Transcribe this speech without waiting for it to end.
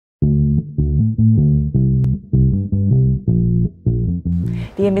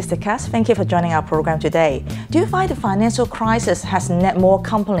Dear Mr. Cazes, thank you for joining our program today. Do you find the financial crisis has led more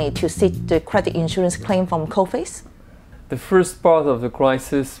companies to seek the credit insurance claim from Coface? The first part of the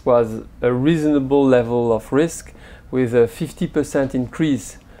crisis was a reasonable level of risk with a 50%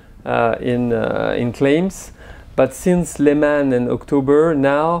 increase in claims. But since Lehman and October,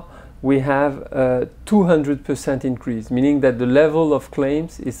 now we have a 200% increase, meaning that the level of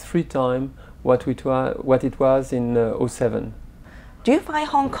claims is 3 times what it was in 2007. Do you find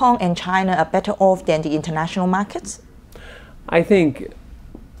Hong Kong and China are better off than the international markets? I think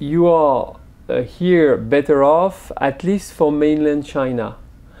you are here better off, at least for mainland China.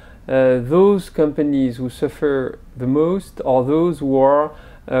 Those companies who suffer the most are those who are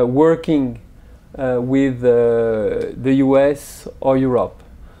working with the US or Europe.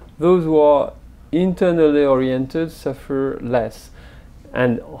 Those who are internally oriented suffer less.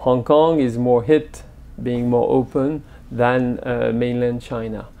 And Hong Kong is more hit, being more open than mainland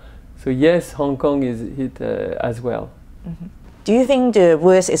China. So yes, Hong Kong is hit as well. Mm-hmm. Do you think the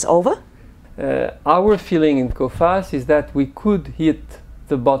worst is over? Our feeling in Coface is that we could hit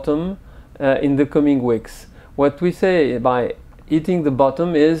the bottom in the coming weeks. What we say by hitting the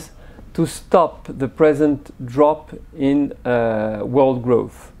bottom is to stop the present drop in world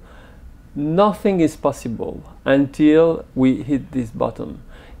growth. Nothing is possible until we hit this bottom.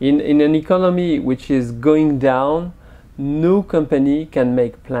 In an economy which is going down, no company can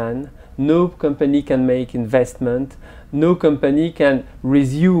make plan, no company can make investment, no company can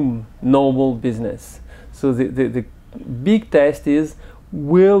resume normal business. So the big test is,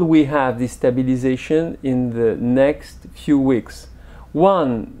 will we have this stabilization in the next few weeks?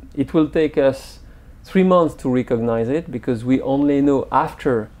 One, it will take us 3 months to recognize it because we only know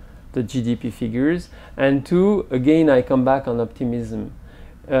after the GDP figures. And two, again, I come back on optimism.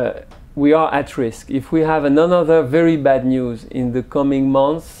 We are at risk. If we have another very bad news in the coming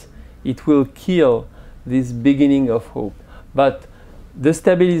months, it will kill this beginning of hope. But the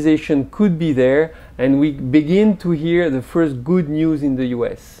stabilization could be there, and we begin to hear the first good news in the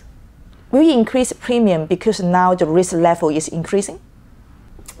US. Will you increase premium because now the risk level is increasing?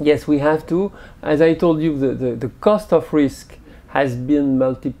 Yes, we have to. As I told you, the cost of risk has been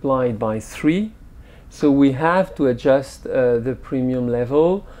multiplied by 3. So we have to adjust the premium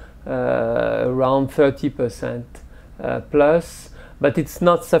level around 30% plus. But it's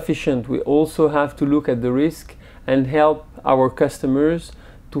not sufficient. We also have to look at the risk and help our customers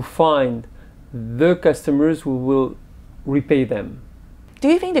to find the customers who will repay them. Do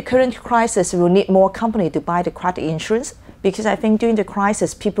you think the current crisis will need more companies to buy the credit insurance? Because I think during the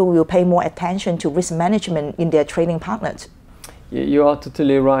crisis, people will pay more attention to risk management in their trading partners. You are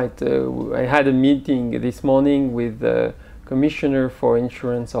totally right. I had a meeting this morning with the Commissioner for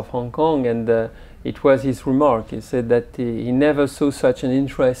Insurance of Hong Kong, and it was his remark. He said that he never saw such an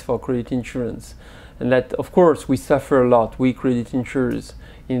interest for credit insurance. And that, of course, we suffer a lot, we credit insurers,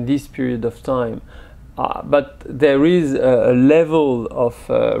 in this period of time. But there is a level of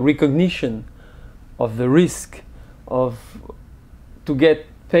recognition of the risk to get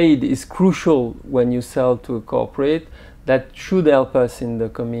paid is crucial when you sell to a corporate. That should help us in the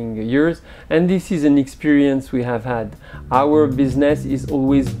coming years. And this is an experience we have had. Our business is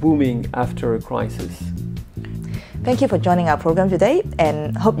always booming after a crisis. Thank you for joining our program today,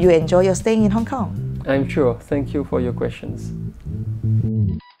 and hope you enjoy your stay in Hong Kong. I'm sure. Thank you for your questions.